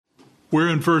We're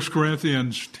in 1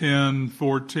 Corinthians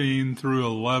 10:14 through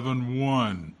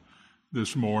 11:1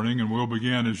 this morning, and we'll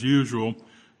begin as usual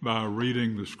by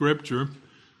reading the scripture,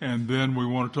 and then we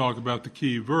want to talk about the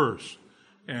key verse.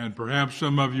 And perhaps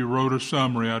some of you wrote a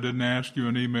summary. I didn't ask you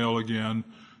an email again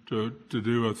to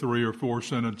do a 3 or 4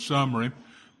 sentence summary,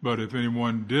 but if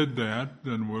anyone did that,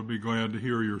 then we'll be glad to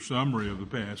hear your summary of the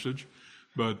passage.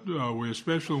 But we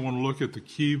especially want to look at the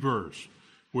key verse.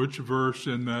 Which verse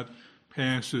in that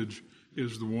passage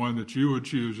is the one that you would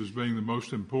choose as being the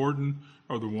most important,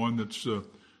 or the one that's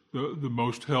the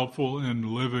most helpful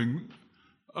in living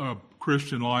a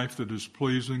Christian life that is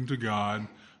pleasing to God?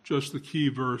 Just the key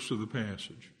verse of the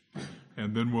passage.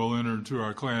 And then we'll enter into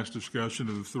our class discussion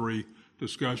of the 3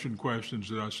 discussion questions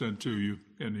that I sent to you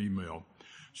in email.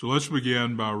 So let's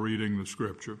begin by reading the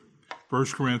scripture.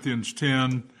 1 Corinthians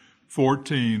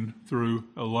 10:14 through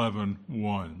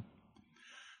 11:1.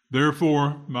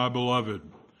 Therefore, my beloved,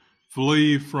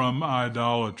 flee from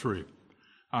idolatry.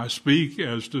 I speak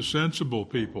as to sensible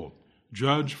people.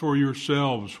 Judge for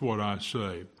yourselves what I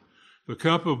say. The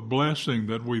cup of blessing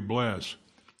that we bless,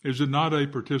 is it not a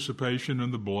participation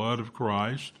in the blood of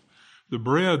Christ? The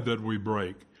bread that we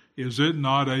break, is it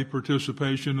not a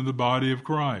participation in the body of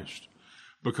Christ?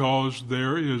 Because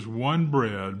there is one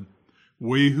bread,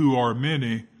 we who are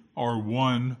many are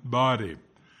one body,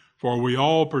 for we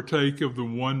all partake of the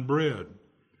one bread.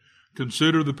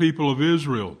 Consider the people of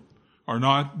Israel. Are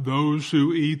not those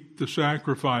who eat the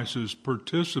sacrifices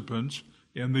participants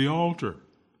in the altar?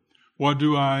 What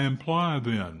do I imply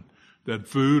then? That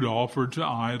food offered to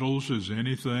idols is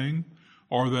anything,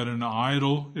 or that an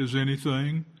idol is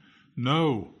anything?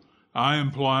 No, I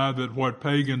imply that what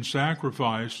pagans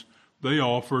sacrifice, they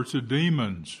offer to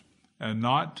demons, and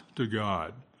not to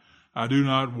God. I do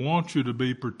not want you to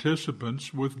be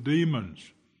participants with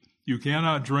demons. You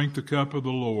cannot drink the cup of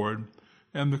the Lord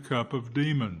and the cup of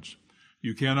demons.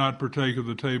 You cannot partake of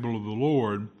the table of the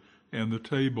Lord and the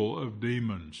table of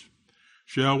demons.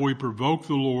 Shall we provoke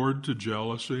the Lord to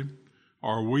jealousy?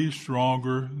 Are we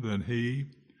stronger than he?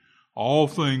 All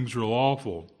things are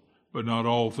lawful, but not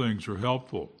all things are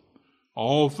helpful.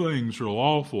 All things are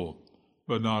lawful,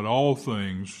 but not all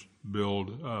things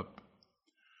build up.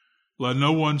 Let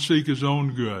no one seek his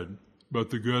own good,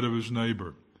 but the good of his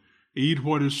neighbor. Eat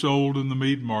what is sold in the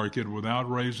meat market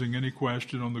without raising any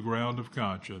question on the ground of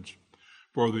conscience.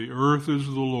 For the earth is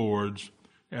the Lord's,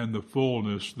 and the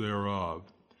fullness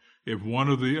thereof. If one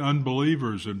of the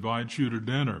unbelievers invites you to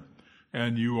dinner,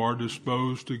 and you are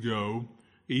disposed to go,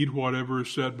 eat whatever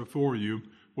is set before you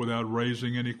without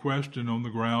raising any question on the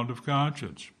ground of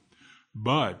conscience.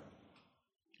 But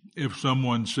if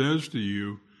someone says to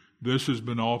you, this has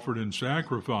been offered in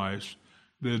sacrifice,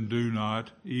 then do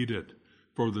not eat it,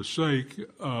 for the sake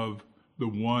of the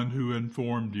one who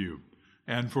informed you,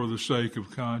 and for the sake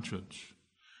of conscience.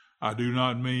 I do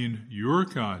not mean your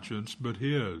conscience, but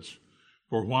his.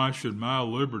 For why should my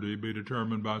liberty be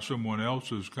determined by someone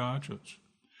else's conscience?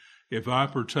 If I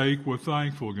partake with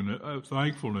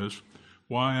thankfulness,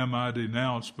 why am I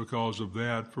denounced because of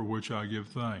that for which I give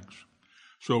thanks?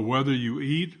 So whether you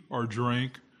eat or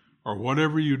drink, or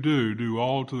whatever you do, do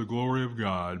all to the glory of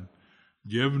God.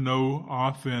 Give no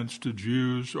offense to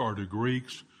Jews or to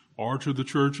Greeks or to the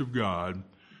church of God,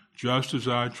 just as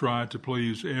I try to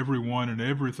please everyone in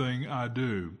everything I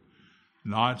do,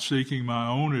 not seeking my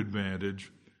own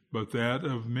advantage, but that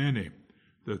of many,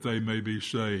 that they may be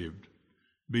saved.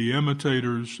 Be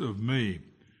imitators of me,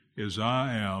 as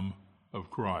I am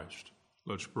of Christ.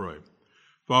 Let's pray.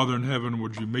 Father in heaven,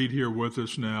 would you meet here with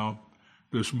us now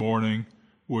this morning?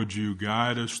 Would you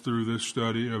guide us through this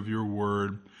study of your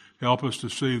word? Help us to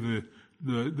see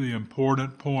the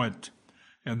important point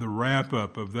and the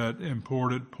wrap-up of that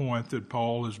important point that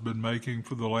Paul has been making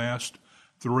for the last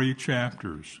 3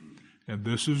 chapters. And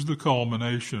this is the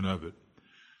culmination of it.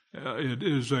 It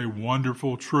is a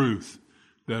wonderful truth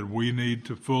that we need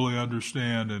to fully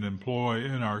understand and employ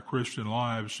in our Christian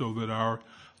lives so that our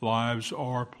lives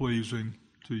are pleasing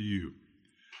to you.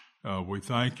 We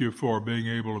thank you for being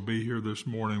able to be here this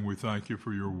morning. We thank you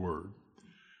for your word.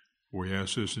 We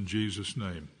ask this in Jesus'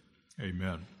 name.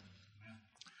 Amen.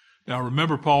 Now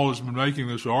remember, Paul has been making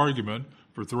this argument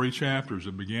for 3 chapters.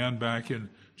 It began back in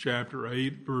chapter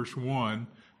 8, verse 1,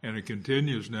 and it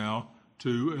continues now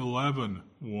to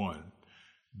 11:1.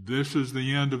 This is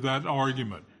the end of that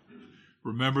argument.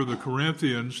 Remember, the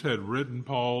Corinthians had written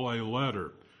Paul a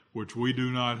letter, which we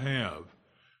do not have,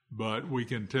 but we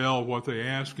can tell what they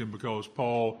asked him because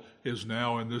Paul is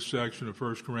now in this section of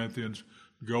 1 Corinthians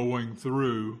going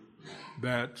through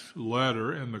that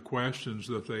letter and the questions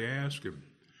that they ask him.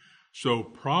 So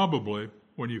probably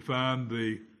when you find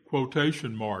the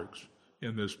quotation marks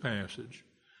in this passage.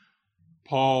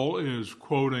 Paul is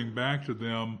quoting back to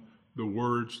them the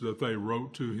words that they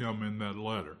wrote to him in that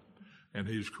letter, and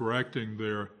he's correcting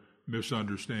their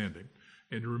misunderstanding.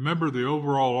 And remember the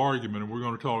overall argument, and we're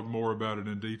going to talk more about it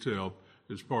in detail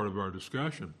as part of our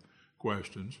discussion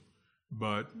questions,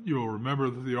 but you'll remember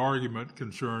that the argument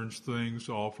concerns things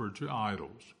offered to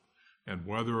idols, and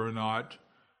whether or not,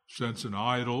 since an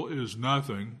idol is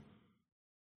nothing,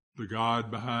 the God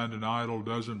behind an idol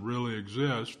doesn't really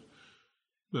exist,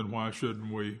 then why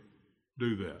shouldn't we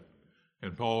do that?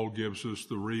 And Paul gives us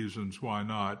the reasons why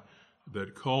not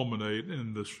that culminate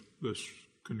in this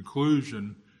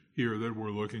conclusion here that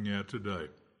we're looking at today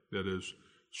that is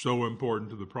so important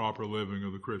to the proper living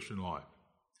of the Christian life.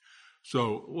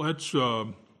 So let's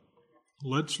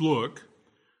look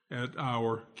at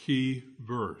our key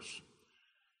verse.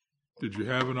 Did you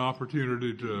have an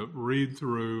opportunity to read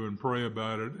through and pray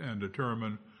about it and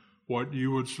determine what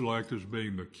you would select as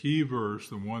being the key verse,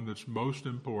 the one that's most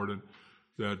important,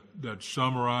 that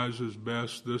summarizes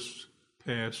best this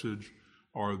passage,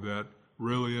 or that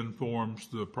really informs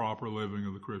the proper living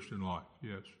of the Christian life?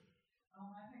 Yes. I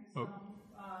think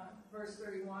it's verse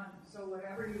 31. So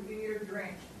whatever you eat or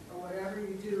drink, or whatever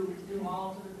you do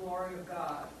all to the glory of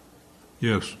God.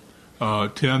 Yes.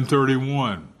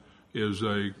 10:31 is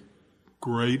a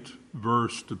great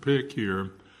verse to pick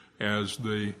here as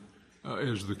the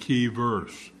key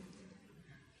verse.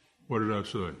 What did I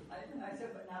say? I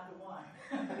said, but not the one.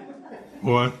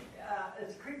 What?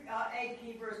 It's a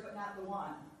key verse, but not the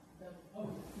one.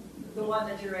 The one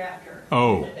that you're after.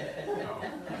 Oh.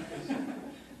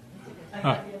 I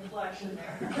got the inflection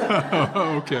there.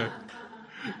 Okay.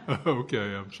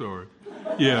 Okay, I'm sorry.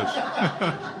 Yes.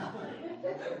 I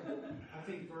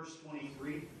think verse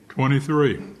 23.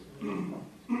 23.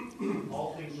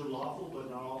 All things are lawful, but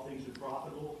not all things are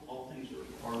profitable. All things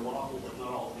are lawful, but not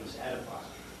all things edify.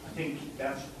 I think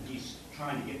he's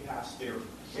trying to get past their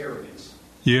arrogance.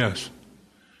 Yes.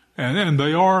 And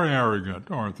they are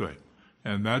arrogant, aren't they?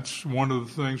 And that's one of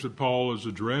the things that Paul is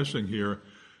addressing here.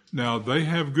 Now, they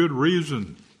have good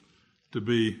reason to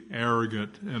be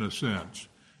arrogant in a sense.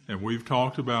 And we've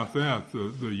talked about that,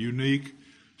 the unique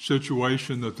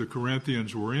situation that the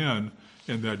Corinthians were in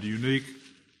that unique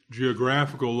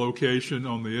geographical location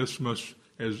on the isthmus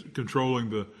as controlling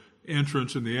the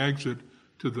entrance and the exit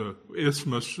to the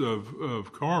isthmus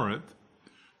of Corinth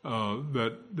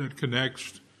that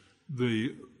connects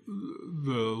the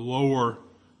lower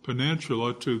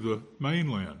peninsula to the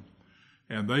mainland.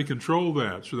 And they control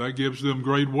that, so that gives them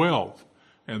great wealth.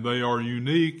 And they are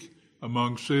unique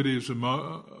among cities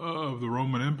of the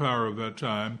Roman Empire of that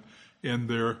time in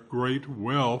their great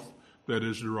wealth that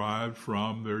is derived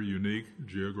from their unique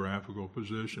geographical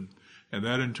position. And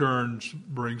that in turn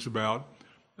brings about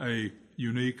a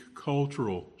unique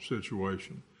cultural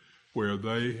situation where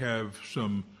they have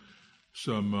some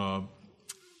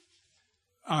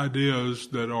ideas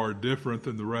that are different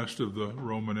than the rest of the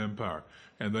Roman Empire.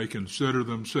 And they consider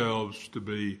themselves to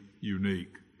be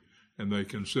unique. And they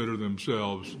consider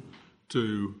themselves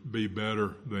to be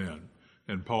better than.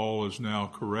 And Paul is now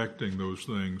correcting those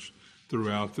things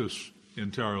throughout this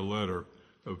entire letter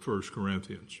of 1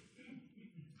 Corinthians.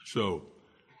 So,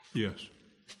 yes.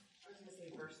 I was going to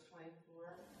say verse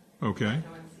 24. Okay. No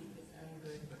one seek his own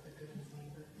good, but the good of his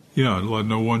neighbor. Yeah, let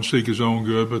no one seek his own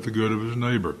good, but the good of his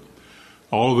neighbor.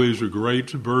 All of these are great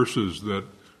verses that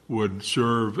would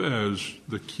serve as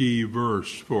the key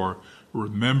verse for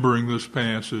remembering this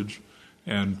passage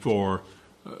and for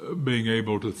being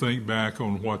able to think back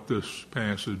on what this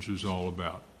passage is all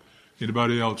about.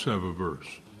 Anybody else have a verse?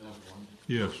 I have one.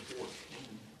 Yes.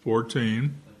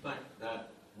 14. I think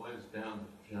that lays down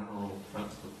the general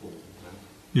principle.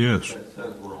 Yes. That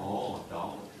says we're all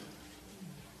idolaters.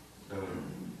 So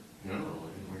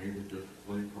generally, we need to just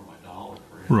flee from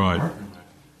idolatry. Right. The argument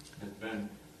has been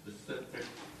specific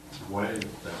ways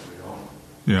that we are.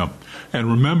 Yeah.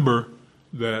 And remember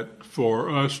that for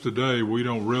us today, we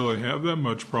don't really have that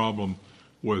much problem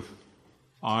with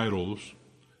idols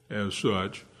as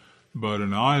such, but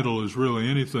an idol is really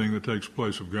anything that takes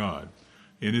place of God.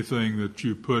 Anything that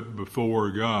you put before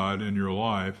God in your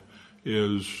life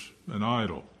is an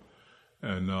idol.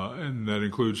 And that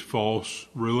includes false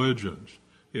religions.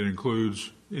 It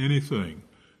includes anything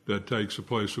that takes the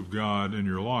place of God in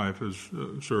your life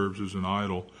serves as an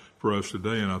idol for us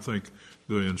today. And I think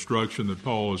the instruction that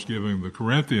Paul is giving the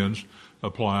Corinthians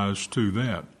applies to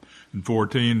that. And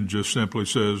 14 just simply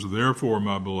says, therefore,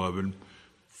 my beloved,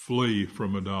 flee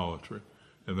from idolatry.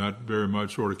 And that very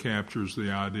much sort of captures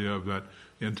the idea of that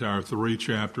entire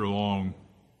 3-chapter long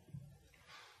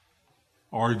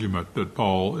argument that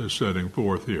Paul is setting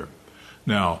forth here.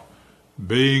 Now,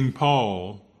 being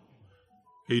Paul,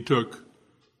 he took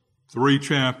 3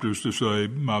 chapters to say,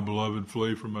 my beloved,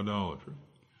 flee from idolatry.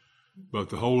 But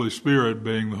the Holy Spirit,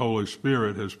 being the Holy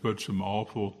Spirit, has put some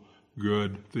awful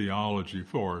good theology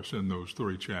for us in those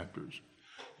 3 chapters.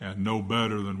 And no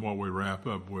better than what we wrap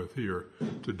up with here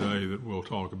today that we'll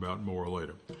talk about more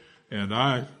later. And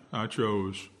I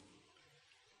chose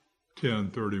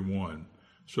 10:31.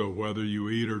 So whether you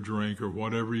eat or drink or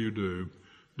whatever you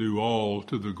do all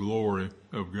to the glory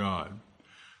of God.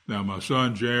 Now, my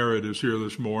son Jared is here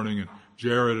this morning, and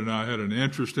Jared and I had an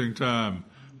interesting time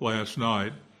last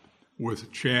night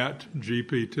with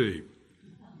ChatGPT.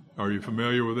 Are you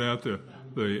familiar with that?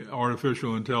 The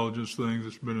artificial intelligence thing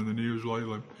that's been in the news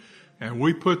lately? And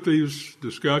we put these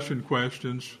discussion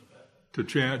questions to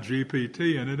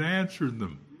ChatGPT, and it answered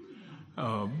them.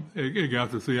 It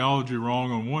got the theology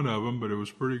wrong on one of them, but it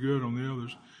was pretty good on the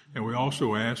others. And we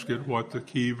also asked it what the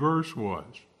key verse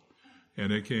was.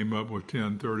 And it came up with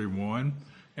 10:31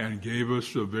 and gave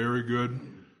us a very good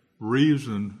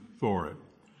reason for it.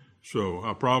 So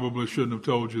I probably shouldn't have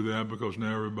told you that, because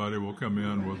now everybody will come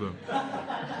in with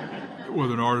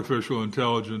an artificial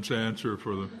intelligence answer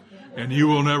and you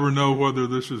will never know whether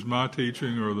this is my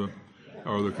teaching or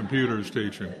the computer's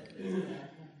teaching.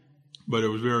 But it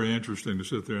was very interesting to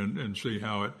sit there and see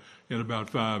how it, in about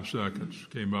 5 seconds,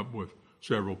 came up with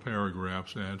several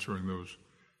paragraphs answering those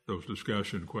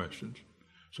discussion questions.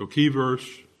 So key verse,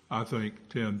 I think,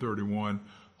 10:31.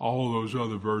 All those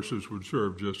other verses would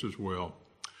serve just as well.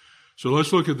 So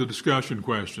let's look at the discussion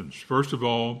questions. First of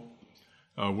all,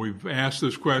 we've asked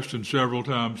this question several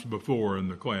times before in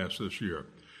the class this year.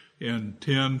 In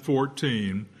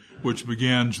 10:14, which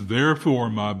begins, therefore,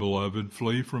 my beloved,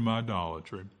 flee from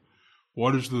idolatry.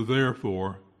 What is the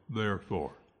therefore?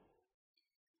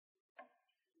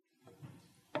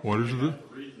 What is the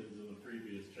reasons in the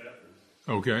previous chapters?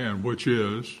 Okay, and which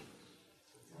is?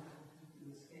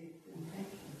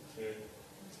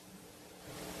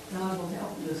 God will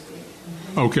help you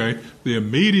escape. Okay, the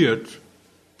immediately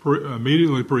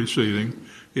preceding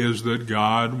is that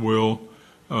God will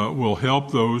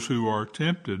help those who are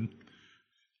tempted.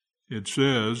 It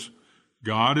says,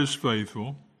 God is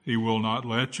faithful. He will not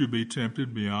let you be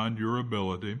tempted beyond your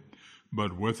ability,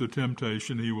 but with the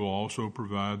temptation he will also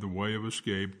provide the way of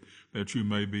escape that you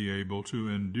may be able to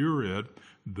endure it.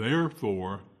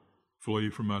 Therefore, flee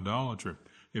from idolatry.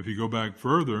 If you go back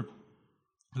further,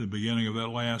 at the beginning of that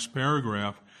last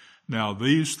paragraph, now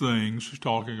these things,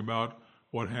 talking about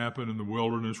what happened in the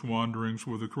wilderness wanderings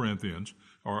with the Corinthians,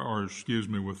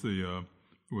 with the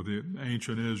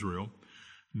ancient Israel.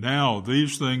 Now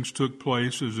these things took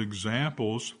place as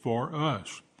examples for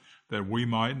us, that we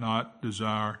might not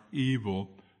desire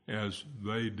evil as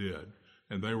they did.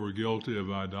 And they were guilty of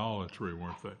idolatry,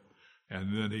 weren't they?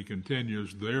 And then he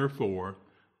continues, therefore,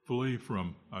 flee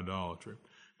from idolatry.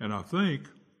 And I think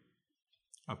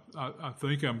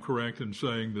I'm correct in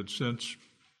saying that since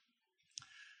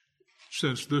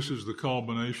this is the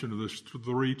culmination of this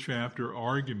 3-chapter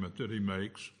argument that he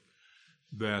makes,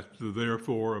 that the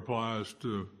therefore applies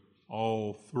to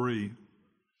all 3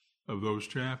 of those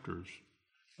chapters,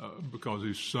 because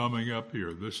he's summing up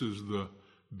here. This is the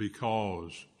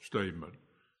because statement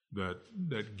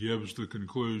that gives the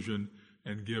conclusion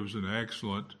and gives an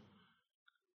excellent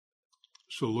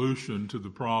solution to the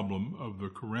problem of the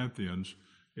Corinthians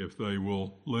if they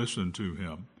will listen to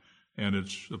him. And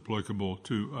it's applicable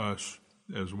to us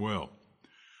as well.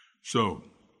 So,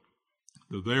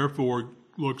 the therefore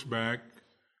looks back,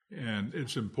 and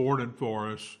it's important for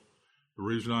us. The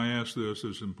reason I ask this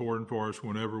is important for us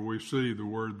whenever we see the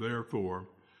word therefore,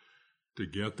 to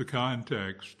get the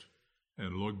context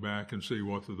and look back and see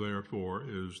what the therefore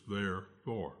is there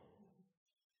for.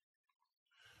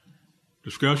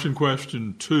 Discussion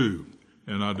question 2,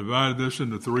 and I divided this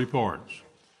into 3 parts.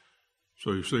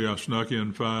 So you see I snuck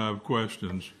in 5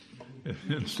 questions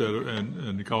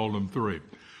and called them 3.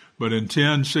 But in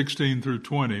 10:16 through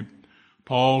 20,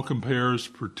 Paul compares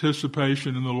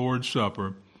participation in the Lord's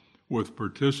Supper with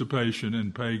participation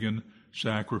in pagan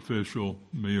sacrificial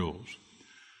meals.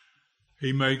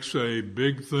 He makes a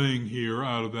big thing here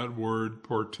out of that word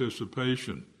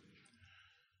participation.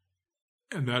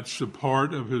 And that's a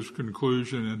part of his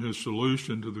conclusion and his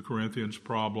solution to the Corinthians'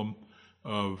 problem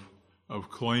of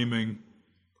claiming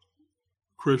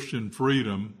Christian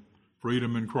freedom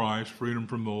in Christ, freedom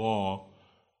from the law,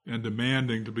 and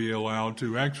demanding to be allowed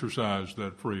to exercise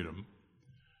that freedom,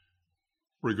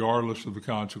 regardless of the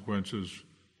consequences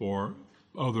for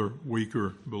other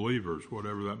weaker believers,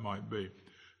 whatever that might be.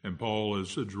 And Paul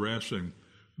is addressing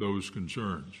those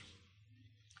concerns.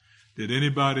 Did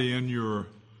anybody in your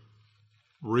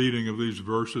reading of these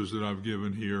verses that I've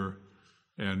given here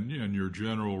and your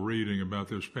general reading about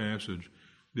this passage,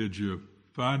 did you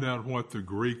find out what the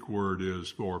Greek word is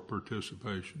for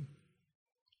participation?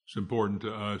 It's important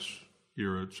to us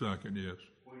here at Second, yes.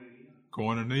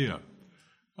 Koinonia.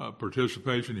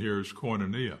 Participation here is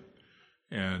koinonia.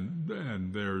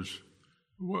 And there's,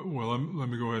 well, let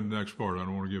me go ahead to the next part. I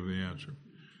don't want to give the answer.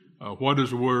 What does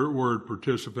the word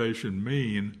participation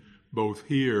mean, both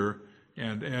here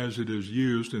and as it is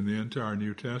used in the entire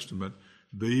New Testament?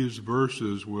 These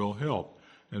verses will help.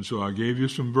 And so I gave you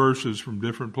some verses from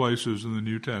different places in the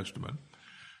New Testament.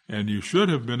 And you should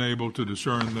have been able to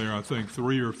discern there, I think,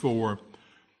 3 or 4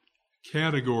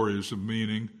 categories of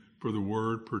meaning for the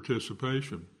word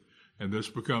participation. And this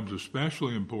becomes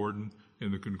especially important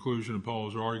in the conclusion of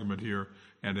Paul's argument here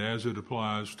and as it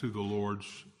applies to the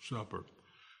Lord's Supper.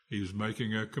 He's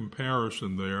making a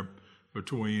comparison there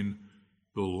between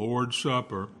the Lord's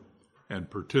Supper and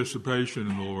participation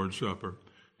in the Lord's Supper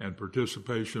and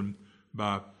participation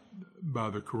by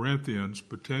the Corinthians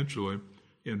potentially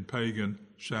in pagan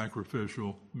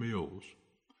sacrificial meals,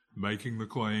 making the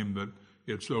claim that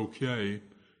it's okay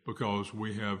because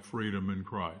we have freedom in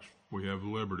Christ. We have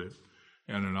liberty.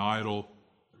 And an idol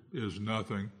is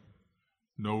nothing.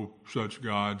 No such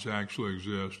gods actually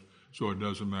exist, so it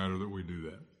doesn't matter that we do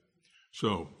that.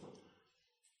 So,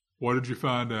 what did you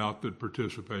find out that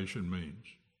participation means?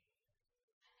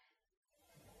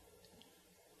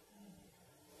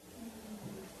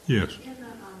 Yes. In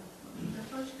the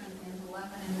 1 Corinthians 11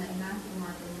 and then Matthew,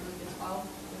 Mark, and Luke,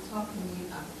 it's talking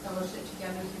fellowship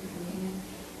together through communion.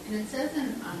 And it says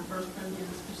in 1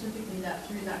 Corinthians specifically that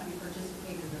through that we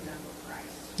participate in the death of Christ.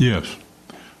 Yes.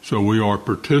 So we are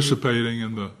participating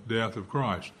in the death of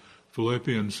Christ.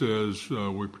 Philippians says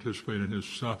we participate in his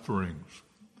sufferings.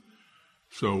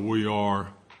 So we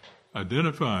are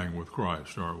identifying with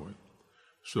Christ, aren't we?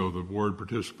 So the word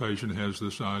participation has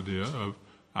this idea of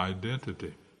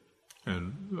identity.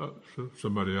 And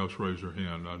somebody else raised their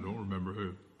hand. I don't remember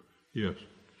who. Yes.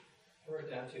 I wrote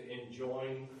down to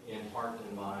enjoying in heart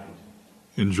and mind.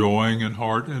 Enjoying in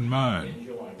heart and mind.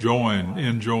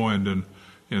 Enjoined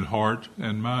in heart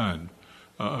and mind.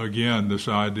 Again, this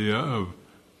idea of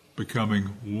becoming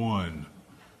one.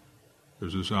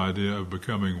 There's this idea of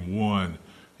becoming one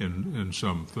in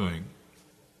something.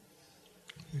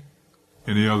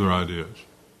 Any other ideas?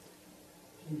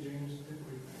 King James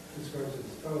typically describes it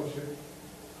as fellowship.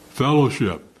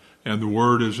 Fellowship. And the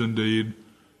word is indeed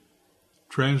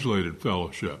translated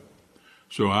fellowship.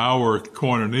 So our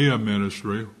koinonia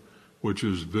ministry, which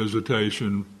is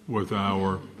visitation with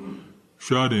our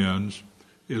shut-ins,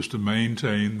 is to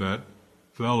maintain that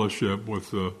fellowship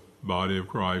with the body of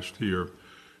Christ here.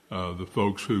 The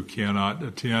folks who cannot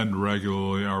attend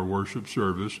regularly our worship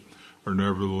service are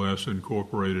nevertheless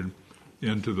incorporated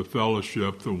into the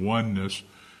fellowship, the oneness,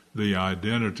 the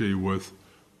identity with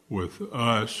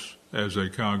us as a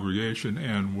congregation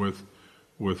and with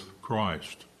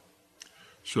Christ.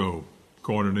 So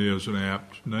koinonia is an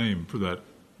apt name for that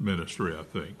ministry, I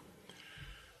think.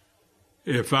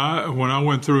 When I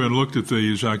went through and looked at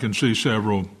these, I can see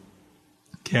several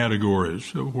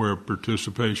categories where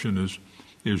participation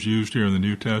is used here in the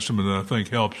New Testament that I think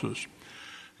helps us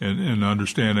in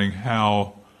understanding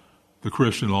how the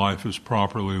Christian life is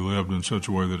properly lived in such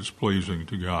a way that it's pleasing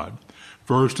to God.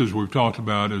 First, as we've talked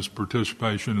about, is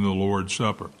participation in the Lord's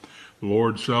Supper. The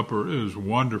Lord's Supper is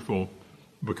wonderful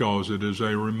because it is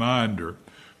a reminder.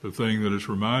 The thing that it's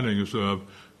reminding us of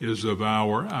is of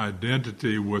our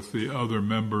identity with the other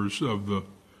members of the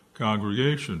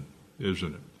congregation,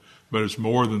 isn't it? But it's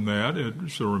more than that.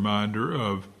 It's a reminder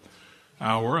of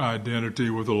our identity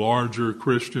with the larger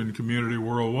Christian community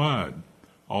worldwide.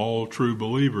 All true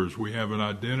believers we have an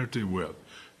identity with,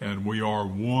 and we are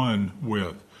one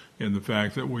with in the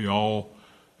fact that we all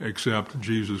accept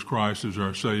Jesus Christ as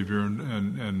our Savior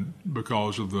and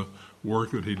because of the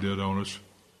work that he did on us,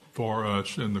 for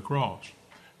us at the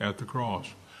cross.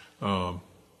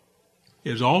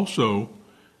 Is also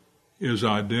his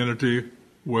identity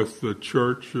with the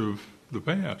church of the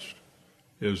past,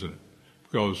 isn't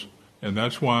it? And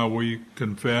that's why we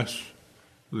confess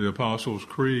the Apostles'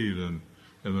 Creed and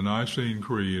the Nicene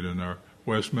Creed and our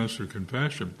Westminster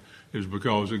Confession, is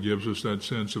because it gives us that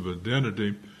sense of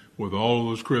identity with all of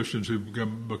those Christians who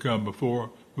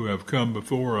have come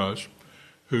before us,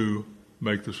 who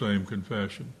make the same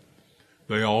confession.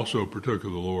 They also partook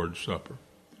of the Lord's Supper,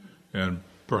 and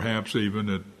perhaps even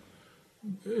it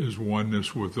is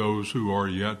oneness with those who are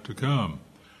yet to come,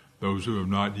 those who have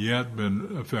not yet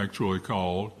been effectually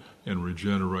called and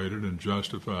regenerated and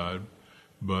justified,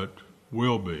 but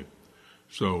will be.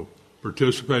 So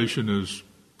participation is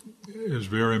is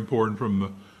very important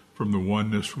from the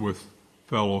oneness with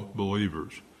fellow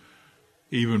believers.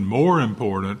 Even more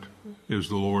important is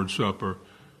the Lord's Supper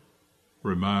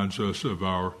reminds us of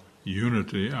our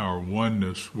unity, our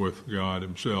oneness with God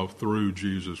himself through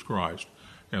Jesus Christ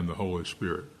and the Holy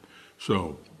Spirit.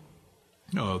 So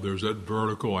there's that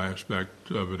vertical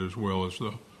aspect of it as well as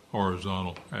the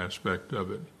horizontal aspect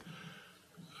of it.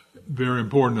 Very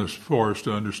important for us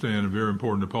to understand, and very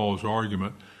important to Paul's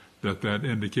argument, that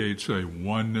indicates a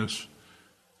oneness,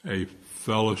 a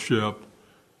fellowship,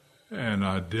 an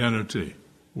identity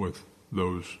with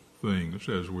those things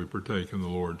as we partake in the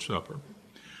Lord's Supper.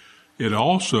 It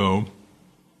also,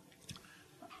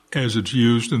 as it's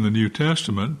used in the New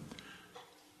Testament,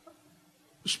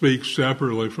 speaks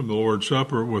separately from the Lord's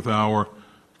Supper with our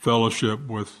fellowship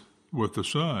with the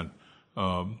Son.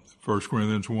 1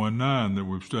 Corinthians 1:9 that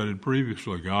we've studied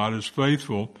previously. God is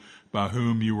faithful, by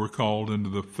whom you were called into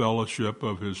the fellowship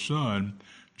of his Son,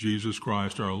 Jesus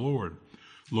Christ our Lord.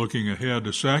 Looking ahead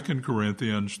to 2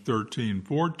 Corinthians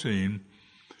 13:14,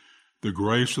 the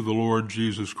grace of the Lord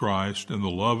Jesus Christ and the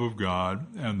love of God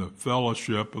and the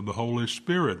fellowship of the Holy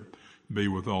Spirit be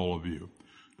with all of you.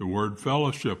 The word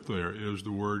fellowship there is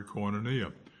the word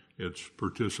koinonia. It's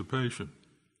participation,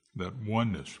 that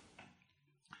oneness.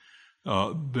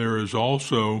 There is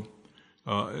also,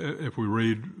 if we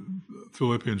read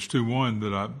Philippians 2:1,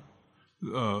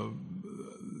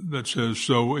 that says,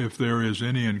 so if there is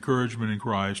any encouragement in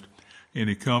Christ,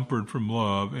 any comfort from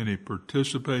love, any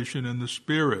participation in the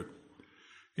Spirit,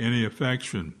 any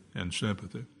affection and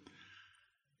sympathy.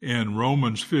 In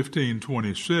Romans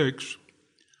 15:26,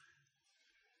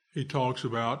 he talks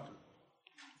about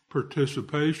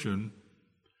participation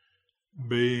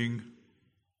being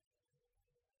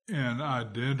an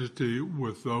identity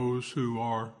with those who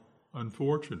are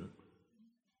unfortunate,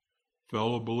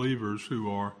 fellow believers who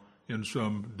are in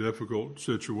some difficult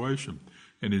situation.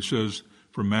 And he says,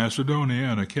 from Macedonia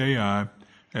and Achaia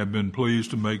have been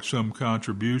pleased to make some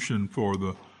contribution for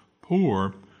the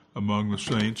poor among the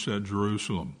saints at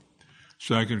Jerusalem.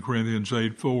 2 Corinthians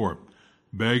 8:4,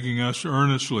 begging us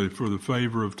earnestly for the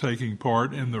favor of taking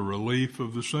part in the relief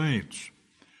of the saints.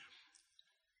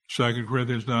 2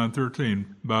 Corinthians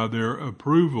 9:13, by their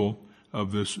approval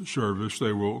of this service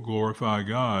they will glorify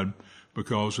God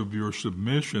because of your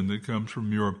submission that comes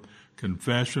from your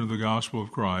confession of the gospel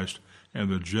of Christ and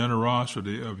the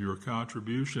generosity of your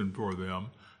contribution for them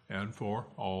and for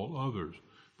all others.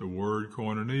 The word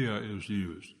koinonia is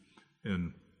used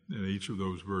in each of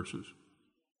those verses.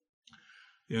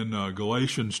 In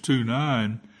Galatians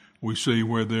 2:9, we see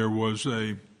where there was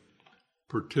a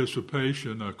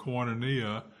participation, a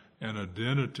koinonia, an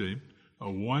identity,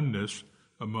 a oneness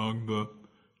among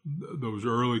those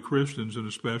early Christians and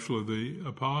especially the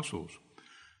apostles.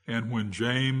 And when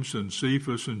James and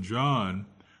Cephas and John,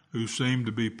 who seemed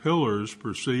to be pillars,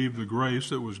 perceived the grace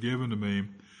that was given to me,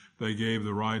 they gave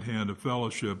the right hand of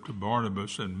fellowship to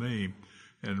Barnabas and me,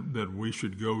 and that we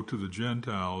should go to the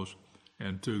Gentiles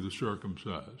and to the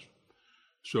circumcised.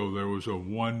 So there was a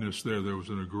oneness there. There was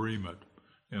an agreement,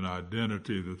 an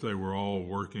identity that they were all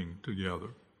working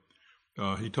together.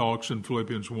 He talks in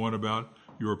Philippians 1 about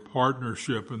your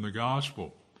partnership in the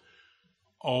gospel.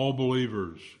 All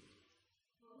believers,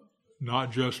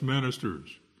 not just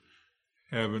ministers,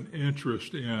 have an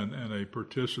interest in and a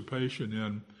participation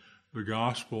in the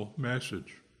gospel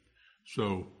message.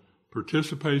 So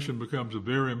participation becomes a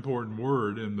very important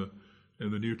word in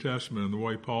the New Testament, and the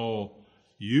way Paul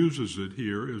uses it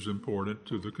here is important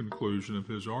to the conclusion of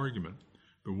his argument,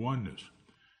 the oneness.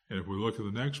 And if we look at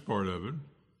the next part of it,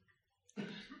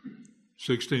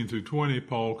 16 through 20,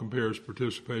 Paul compares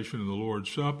participation in the Lord's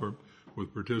Supper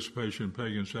with participation in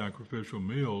pagan sacrificial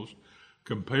meals.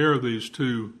 Compare these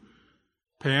two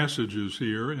passages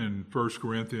here in 1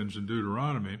 Corinthians and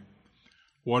Deuteronomy.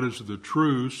 What is the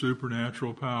true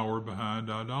supernatural power behind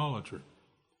idolatry?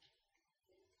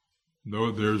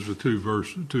 There's the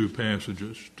two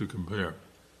passages to compare.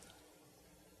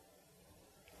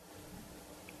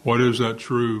 What is that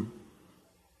true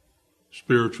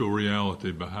spiritual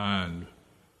reality behind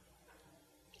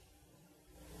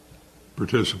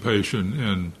participation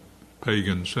in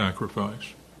pagan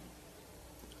sacrifice?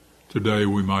 Today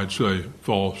we might say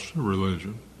false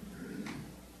religion.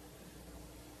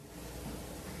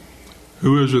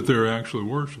 Who is it they're actually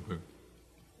worshiping?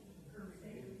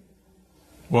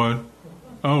 What?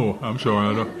 Oh, I'm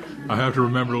sorry. I have to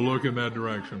remember to look in that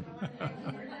direction.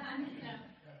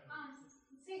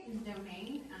 Satan's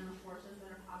domain and the forces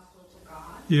that are hostile to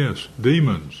God. Yes,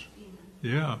 demons.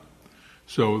 Yeah.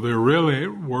 So they're really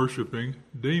worshiping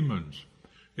demons.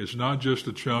 It's not just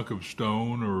a chunk of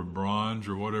stone or bronze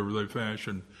or whatever they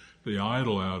fashion the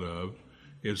idol out of.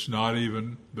 It's not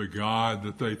even the God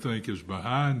that they think is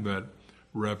behind that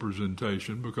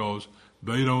representation, because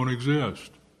they don't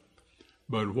exist.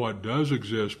 But what does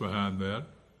exist behind that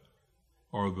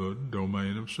are the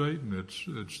domain of Satan. It's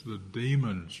the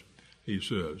demons, he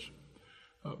says.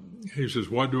 He says,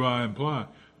 what do I imply?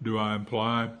 Do I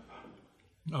imply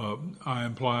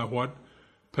what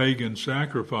pagan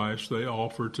sacrifice they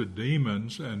offer to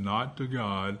demons and not to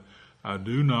God? I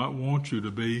do not want you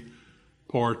to be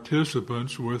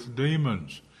participants with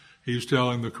demons. He's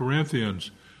telling the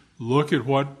Corinthians, look at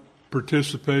what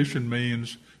participation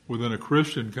means within a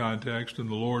Christian context in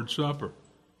the Lord's Supper.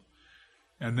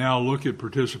 And now look at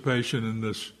participation in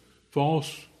this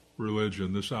false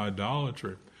religion, this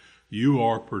idolatry. You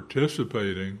are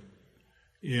participating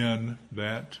in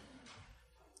that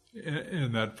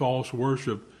false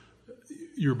worship.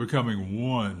 You're becoming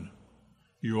one.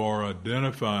 You are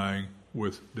identifying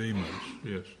with demons.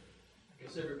 Yes. I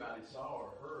guess everybody saw or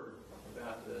heard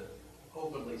about the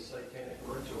openly satanic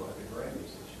ritual at the Grammys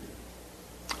this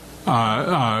year.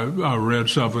 I read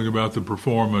something about the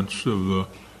performance of the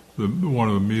one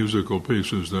of the musical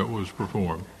pieces that was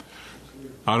performed.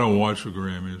 I don't watch the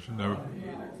Grammys. Never.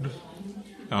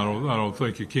 I don't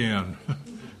think you can.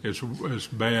 It's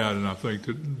bad, and I think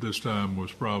that this time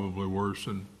was probably worse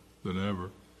than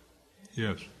ever.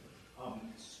 Yes. I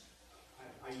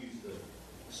use the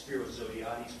Spiro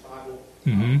Zodhiates Bible.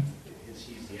 Mm-hmm.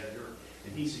 He's the editor,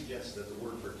 and he suggests that the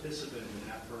word participant in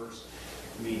that verse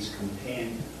means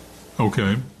companion.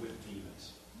 Okay. With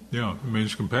demons. Yeah, it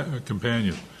means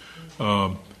companion.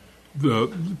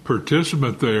 The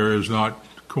participant there is not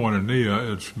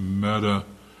koinonia, it's meta.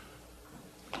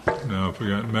 Now I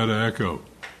forgot, meta echo.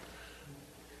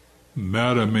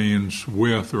 Meta means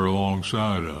with or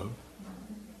alongside of,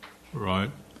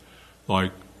 right?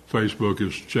 Like Facebook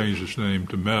has changed its name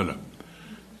to Meta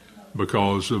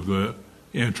because of the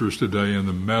interest today in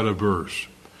the metaverse,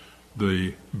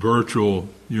 the virtual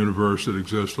universe that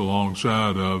exists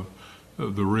alongside of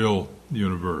the real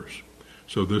universe.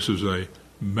 So this is a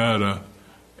meta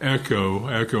echo.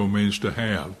 Echo means to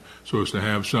have. So it's to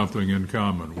have something in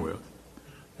common with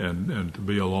and to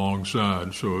be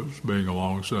alongside. So it's being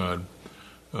alongside,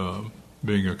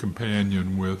 being a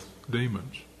companion with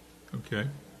demons. Okay?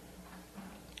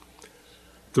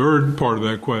 Third part of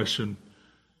that question,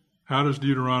 how does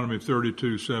Deuteronomy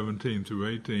 32:17 through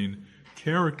 18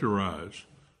 characterize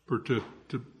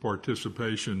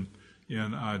participation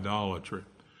in idolatry?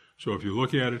 So if you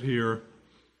look at it here,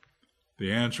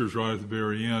 the answer is right at the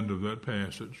very end of that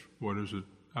passage. What is it?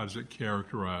 How does it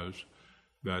characterize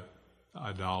that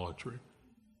idolatry?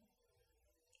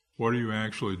 What are you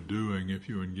actually doing if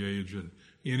you engage in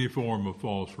any form of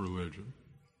false religion?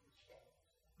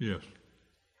 Yes.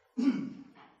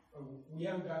 We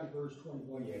haven't gotten to verse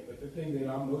 21 yet, but the thing that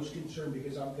I'm most concerned,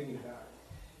 because I'm thinking about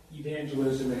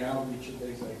evangelism and outreach and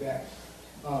things like that,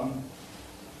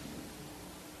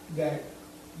 that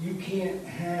you can't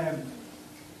have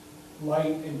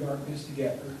light and darkness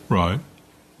together. Right.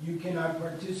 You cannot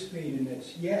participate in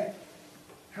this. Yet,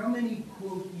 how many,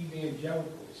 quote,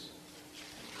 evangelicals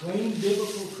claim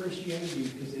biblical Christianity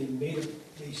because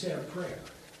they said a prayer,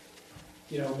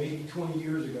 maybe 20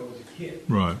 years ago as a kid.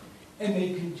 Right. And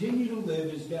they continue to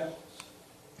live as devils.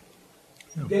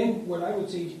 Yep. Then what I would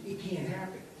say is it can't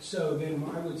happen. So then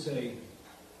I would say,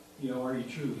 are you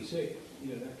truly saved?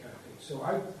 That kind of thing. So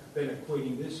I've been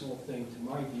equating this whole thing to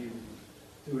my view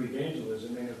through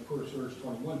evangelism. And of course, verse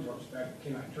 21 talks about you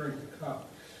cannot drink the cup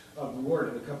of the Lord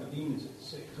and the cup of demons at the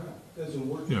same time. It doesn't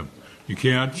work. Yeah. You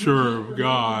can't serve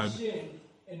God. Sin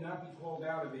and not be called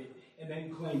out of it and then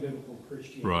claim biblical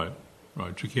Christianity. Right.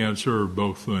 Right. You can't serve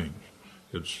both things.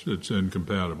 It's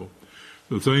incompatible.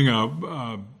 The thing I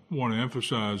want to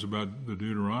emphasize about the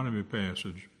Deuteronomy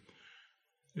passage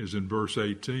is in verse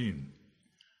 18.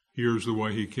 Here's the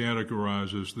way he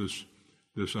categorizes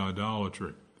this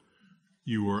idolatry.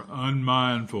 You were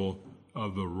unmindful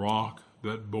of the rock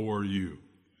that bore you,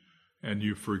 and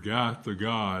you forgot the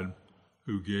God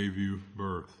who gave you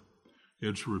birth.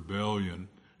 It's rebellion.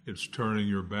 It's turning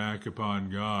your back upon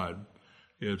God.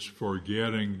 It's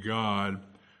forgetting God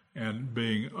and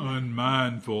being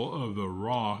unmindful of the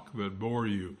rock that bore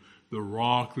you, the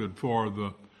rock that for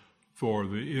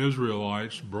the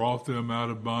Israelites brought them out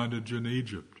of bondage in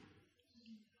Egypt.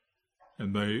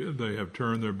 And they have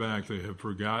turned their back. They have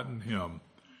forgotten him,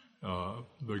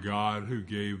 the God who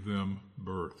gave them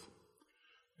birth.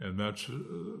 And that's,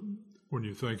 when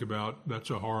you think about, that's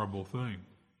a horrible thing.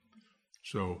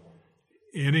 So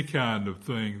any kind of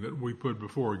thing that we put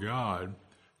before God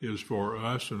is for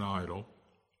us an idol.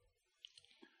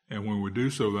 And when we do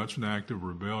so, that's an act of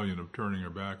rebellion, of turning our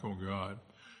back on God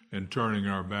and turning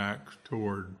our back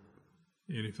toward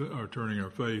anything, or turning our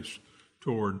face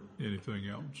toward anything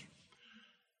else.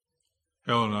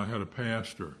 Helen and I had a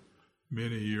pastor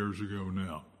many years ago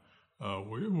now.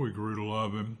 We grew to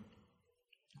love him.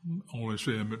 Only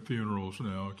see him at funerals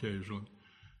now occasionally.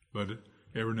 But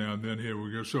every now and then he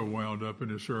would get so wound up in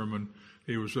his sermon,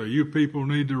 he would say, "You people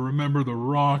need to remember the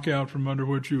rock out from under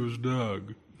which he was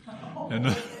dug." And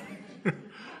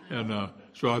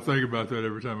so I think about that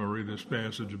every time I read this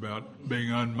passage about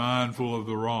being unmindful of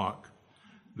the rock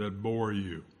that bore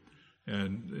you,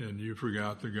 and you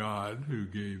forgot the God who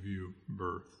gave you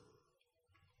birth.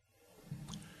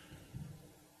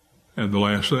 And the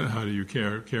last thing, how do you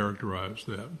characterize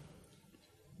that?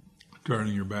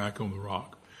 Turning your back on the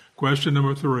rock. Question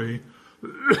number 3,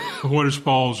 what is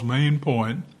Paul's main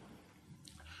point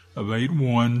of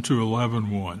 8:1 to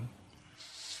 11:1?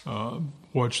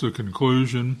 What's the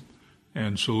conclusion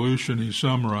and solution he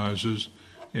summarizes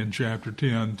in chapter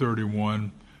 10,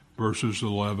 31, verses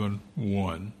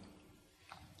 11:1?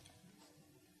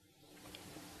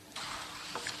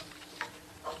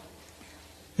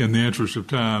 In the interest of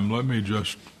time, let me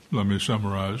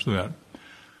summarize that.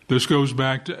 This goes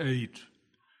back to 8.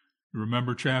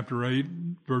 Remember chapter 8,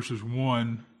 verses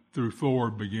 1 through 4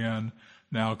 began,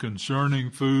 "Now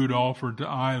concerning food offered to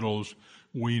idols,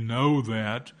 we know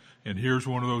that," and here's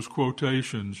one of those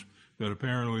quotations that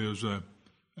apparently is a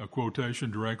quotation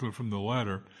directly from the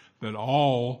letter, "that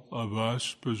all of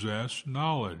us possess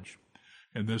knowledge.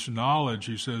 And this knowledge,"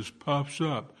 he says, "puffs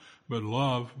up, but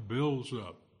love builds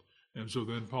up." And so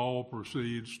then Paul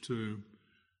proceeds to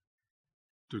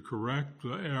correct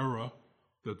the error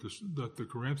that the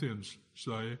Corinthians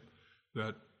say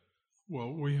that,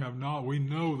 well, we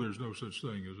know there's no such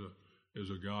thing as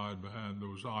a God behind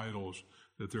those idols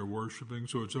that they're worshiping,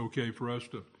 so it's okay for us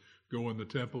to go in the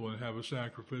temple and have a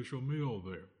sacrificial meal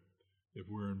there if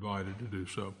we're invited to do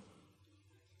so.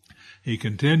 He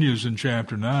continues in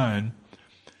chapter 9,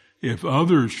 "If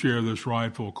others share this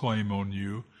rightful claim on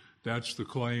you," that's the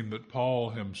claim that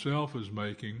Paul himself is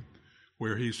making,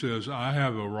 where he says, "I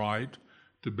have a right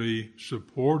to be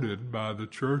supported by the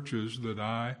churches that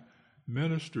I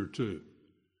minister to."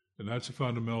 And that's a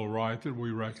fundamental right that we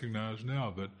recognize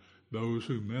now, that those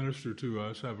who minister to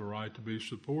us have a right to be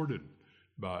supported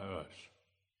by us,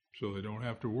 so they don't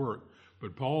have to work.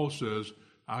 But Paul says,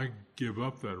 I give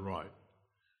up that right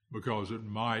because it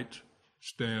might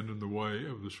stand in the way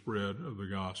of the spread of the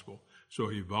gospel. So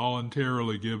he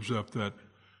voluntarily gives up that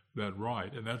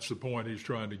right. And that's the point he's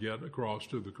trying to get across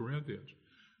to the Corinthians.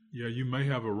 Yeah, you may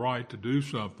have a right to do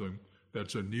something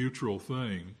that's a neutral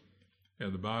thing,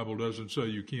 and the Bible doesn't say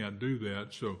you can't do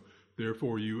that, so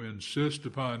therefore you insist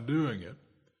upon doing it.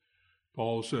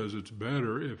 Paul says it's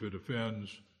better if it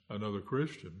offends another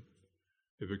Christian,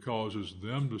 if it causes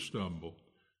them to stumble,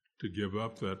 to give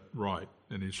up that right.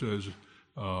 And he says,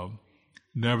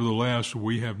 "Nevertheless,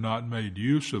 we have not made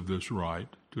use of this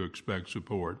right to expect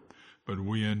support, but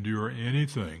we endure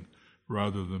anything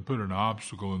rather than put an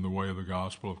obstacle in the way of the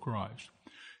gospel of Christ."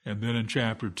 And then in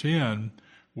chapter 10,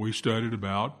 we studied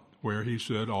about where he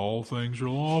said all things are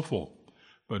lawful,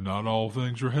 but not all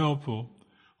things are helpful.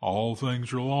 All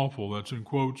things are lawful. That's in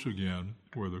quotes again,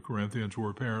 where the Corinthians were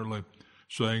apparently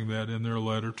saying that in their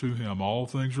letter to him. All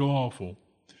things are lawful.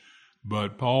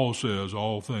 But Paul says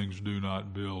all things do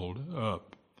not build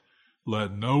up.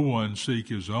 Let no one seek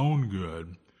his own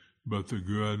good, but the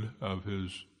good of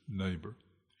his neighbor.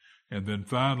 And then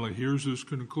finally, here's his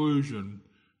conclusion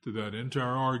to that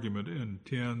entire argument in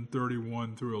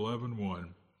 10:31 through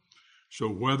 11:1. "So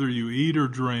whether you eat or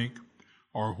drink,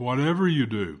 or whatever you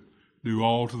do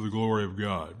all to the glory of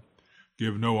God.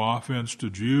 Give no offense to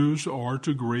Jews or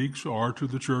to Greeks or to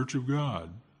the church of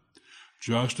God.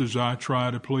 Just as I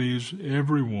try to please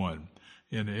everyone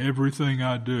in everything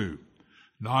I do,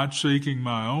 not seeking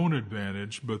my own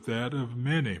advantage, but that of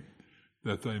many,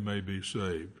 that they may be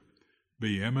saved.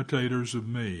 Be imitators of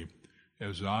me,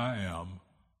 as I am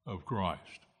of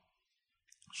Christ."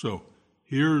 So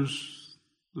here's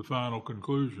the final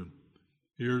conclusion.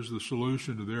 Here's the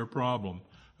solution to their problem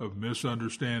of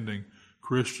misunderstanding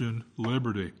Christian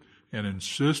liberty and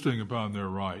insisting upon their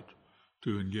right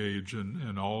to engage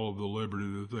in all of the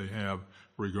liberty that they have,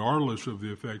 regardless of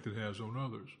the effect it has on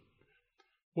others.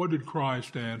 What did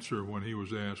Christ answer when he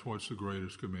was asked, what's the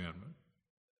greatest commandment?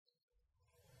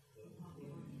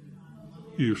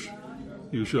 You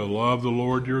shall love the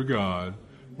Lord your God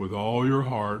with all your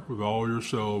heart, with all your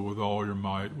soul, with all your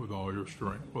might, with all your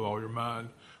strength, with all your mind,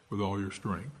 with all your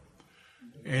strength.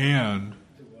 And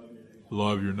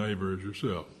love your neighbor as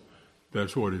yourself.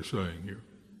 That's what he's saying here.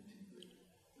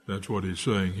 That's what he's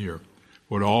saying here.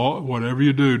 Whatever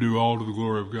you do, do all to the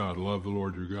glory of God. Love the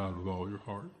Lord your God with all your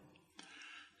heart.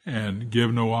 And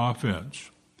give no offense.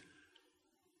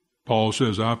 Paul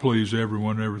says, I please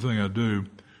everyone in everything I do,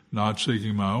 not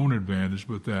seeking my own advantage,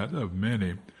 but that of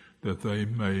many, that they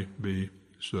may be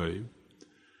saved.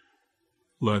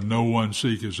 Let no one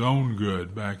seek his own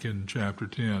good, back in chapter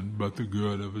 10, but the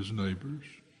good of his neighbors.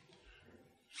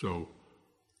 So,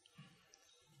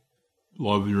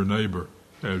 love your neighbor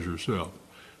as yourself.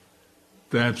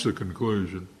 That's the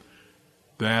conclusion.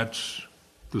 That's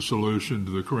the solution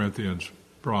to the Corinthians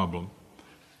problem.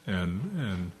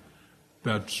 And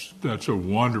that's a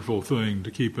wonderful thing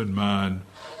to keep in mind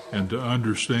and to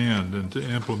understand and to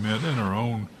implement in our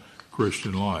own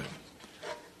Christian life.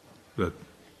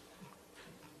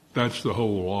 That's the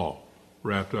whole law,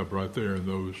 wrapped up right there in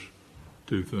those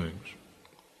two things.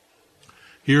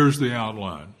 Here's the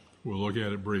outline. We'll look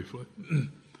at it briefly.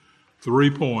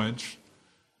 3 points.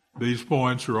 These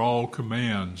points are all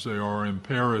commands. They are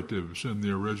imperatives in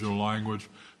the original language.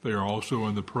 They are also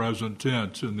in the present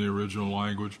tense in the original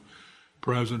language.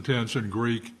 Present tense in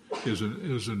Greek is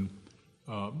an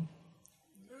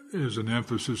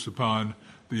emphasis upon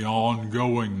the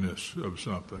ongoingness of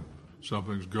something.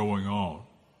 Something's going on,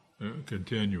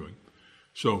 continuing.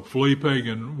 So flee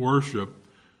pagan worship,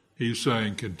 he's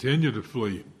saying continue to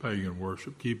flee pagan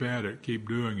worship. Keep at it. Keep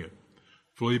doing it.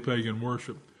 Flee pagan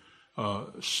worship.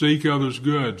 Seek others'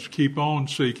 goods. Keep on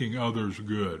seeking others'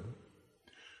 good.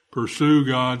 Pursue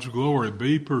God's glory.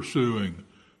 Be pursuing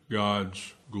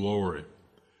God's glory.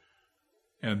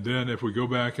 And then if we go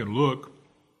back and look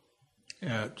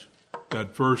at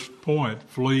that first point,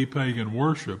 flee pagan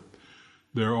worship,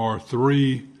 there are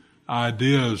 3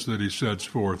 ideas that he sets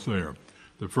forth there.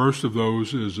 The first of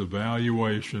those is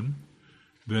evaluation.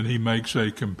 Then he makes a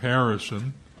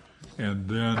comparison, and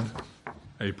then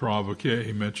he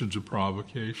mentions a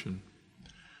provocation.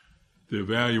 The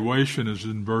evaluation is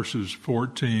in verses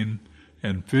 14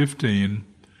 and 15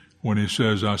 when he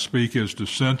says, I speak as to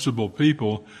sensible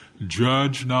people,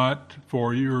 judge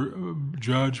for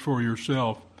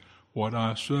yourself what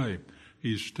I say.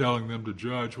 He's telling them to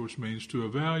judge, which means to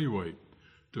evaluate,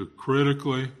 to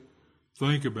critically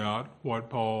think about what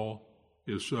Paul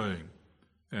is saying,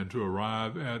 and to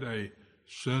arrive at a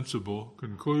sensible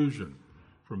conclusion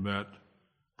from that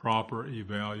proper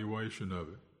evaluation of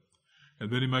it. And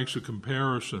then he makes a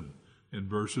comparison in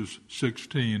verses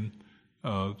 16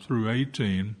 through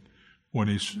 18 when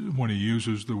he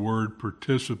uses the word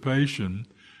participation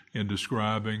in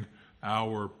describing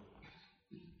our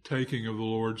taking of the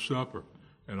Lord's Supper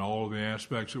and all of the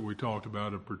aspects that we talked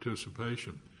about of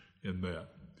participation in that.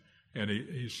 And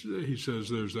he says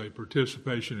there's a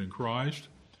participation in Christ,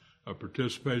 a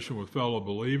participation with fellow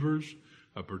believers,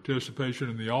 a participation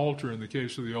in the altar in the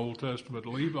case of the Old Testament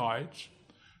Levites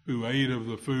who ate of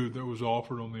the food that was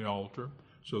offered on the altar.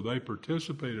 So they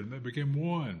participated and they became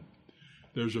one.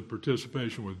 There's a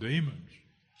participation with demons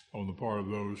on the part of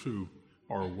those who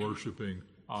are worshiping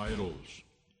idols.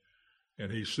 And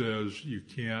he says you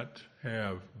can't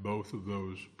have both of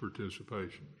those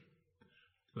participations.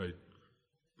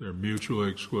 They're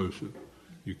mutually exclusive.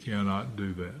 You cannot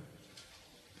do that.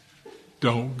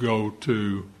 Don't go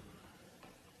to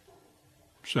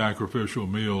sacrificial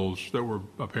meals that were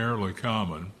apparently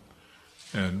common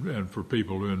and for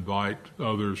people to invite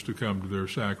others to come to their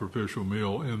sacrificial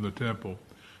meal in the temple.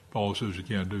 Paul says you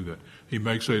can't do that. He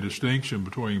makes a distinction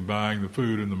between buying the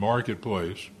food in the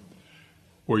marketplace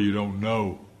where you don't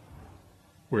know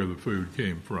where the food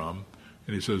came from,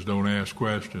 and he says don't ask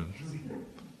questions.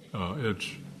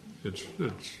 It's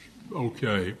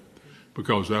okay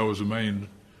because that was the main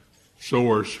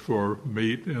source for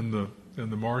meat in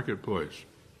the marketplace.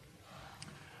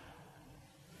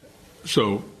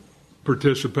 So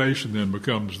participation then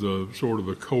becomes the sort of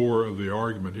the core of the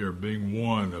argument here, being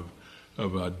one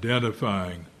of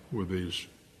identifying with these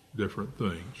different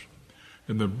things.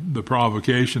 And the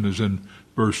provocation is in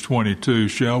verse 22.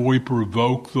 Shall we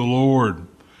provoke the Lord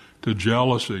to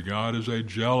jealousy? God is a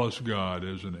jealous God,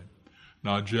 isn't he?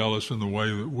 Not jealous in the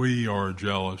way that we are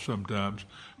jealous sometimes,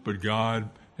 but God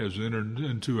has entered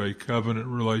into a covenant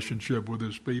relationship with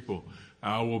his people.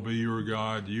 I will be your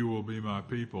God, you will be my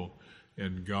people,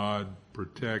 and God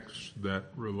protects that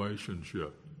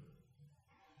relationship.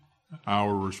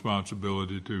 Our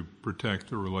responsibility to protect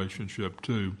the relationship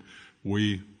too.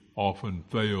 We often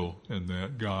fail in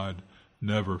that. God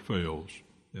never fails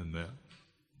in that.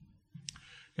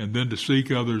 And then to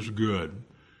seek others' good.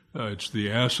 It's the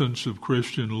essence of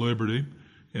Christian liberty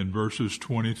in verses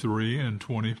 23 and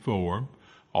 24.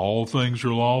 All things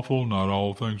are lawful, not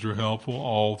all things are helpful.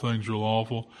 All things are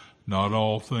lawful, Not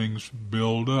all things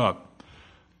build up.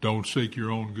 Don't seek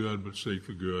your own good, but seek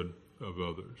the good of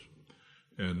others.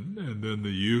 And then the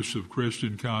use of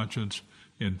Christian conscience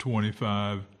in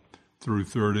 25 through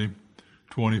 30.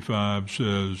 25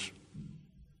 says,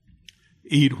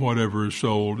 eat whatever is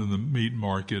sold in the meat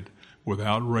market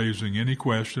without raising any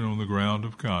question on the ground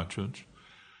of conscience,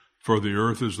 for the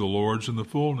earth is the Lord's and the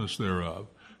fullness thereof.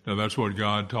 Now that's what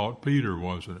God taught Peter,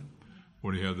 wasn't it?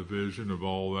 When he had the vision of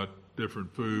all that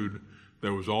different food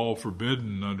that was all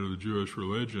forbidden under the Jewish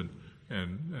religion,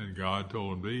 and God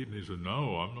told him to eat, and he said,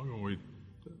 no, I'm not going to eat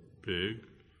pig.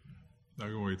 I'm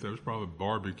not going to eat that. There's probably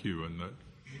barbecue in that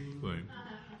thing.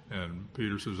 And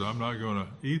Peter says, I'm not going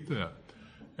to eat that.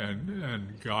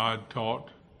 And God taught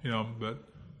him that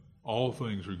all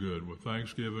things are good. With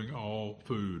thanksgiving, all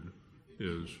food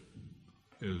is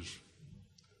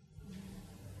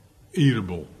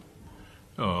eatable.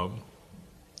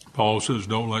 Paul says,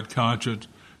 don't let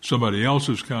somebody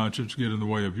else's conscience get in the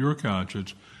way of your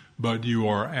conscience, but you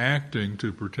are acting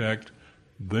to protect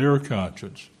their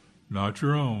conscience, not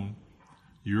your own.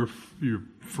 You're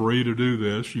free to do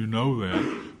this, you know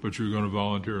that, but you're going to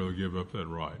voluntarily give up that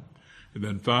right. And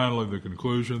then finally, the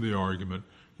conclusion of the argument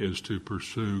is to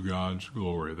pursue God's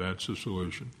glory. That's the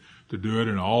solution. To do it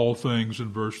in all things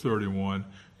in verse 31,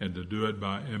 and to do it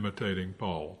by imitating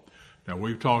Paul. Now,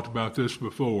 we've talked about this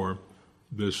before,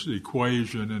 this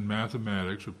equation in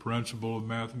mathematics, a principle of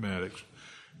mathematics.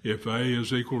 If A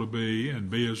is equal to B and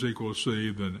B is equal to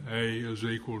C, then A is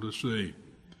equal to C.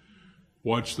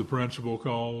 What's the principle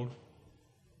called?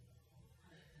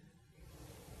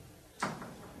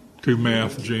 Two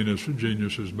math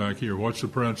geniuses back here. What's the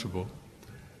principle?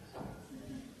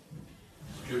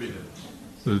 Distributive.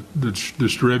 The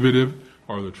distributive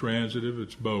or the transitive,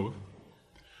 it's both.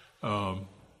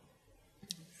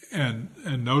 And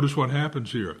notice what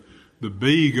happens here. The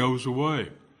B goes away.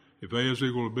 If A is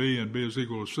equal to B and B is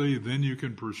equal to C, then you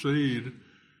can proceed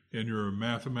in your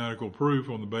mathematical proof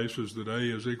on the basis that A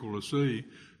is equal to C.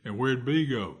 And where'd B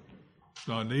go? It's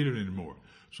not needed anymore.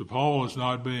 So Paul is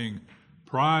not being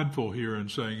prideful here in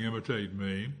saying, imitate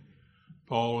me.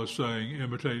 Paul is saying,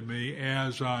 imitate me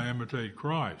as I imitate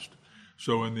Christ.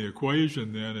 So in the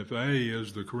equation then, if A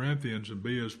is the Corinthians and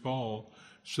B is Paul,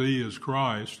 C is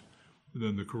Christ,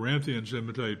 then the Corinthians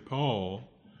imitate Paul,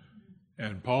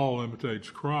 and Paul imitates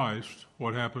Christ.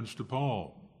 What happens to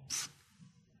Paul?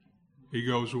 He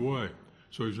goes away.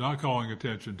 So he's not calling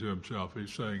attention to himself.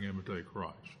 He's saying imitate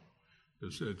Christ.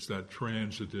 It's that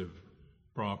transitive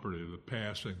property, the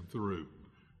passing through,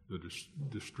 the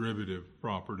distributive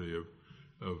property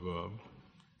of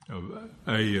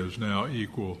A is now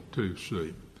equal to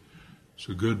C. It's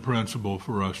a good principle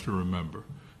for us to remember.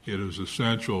 It is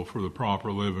essential for the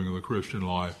proper living of the Christian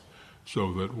life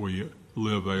so that we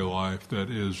live a life that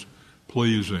is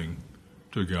pleasing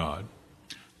to God.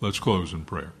 Let's close in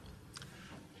prayer.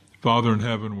 Father in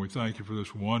heaven, we thank you for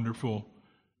this wonderful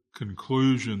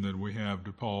conclusion that we have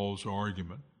to Paul's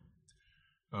argument.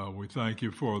 We thank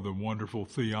you for the wonderful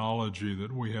theology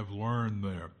that we have learned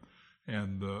there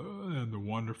and the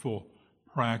wonderful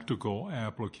practical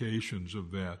applications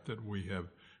of that we have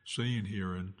seen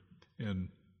here in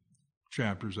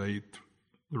chapters 8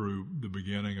 through the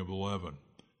beginning of 11.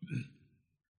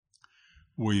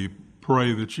 We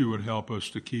pray that you would help us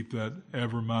to keep that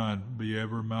be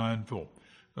ever mindful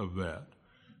of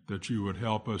that you would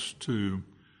help us to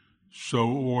so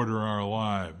order our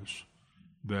lives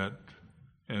that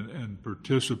and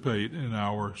participate in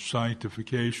our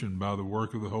sanctification by the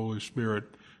work of the Holy Spirit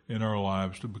in our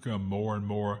lives to become more and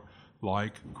more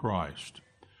like Christ,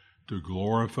 to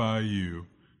glorify you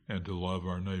and to love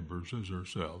our neighbors as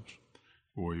ourselves.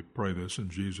 We pray this in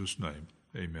Jesus' name.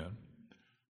 Amen.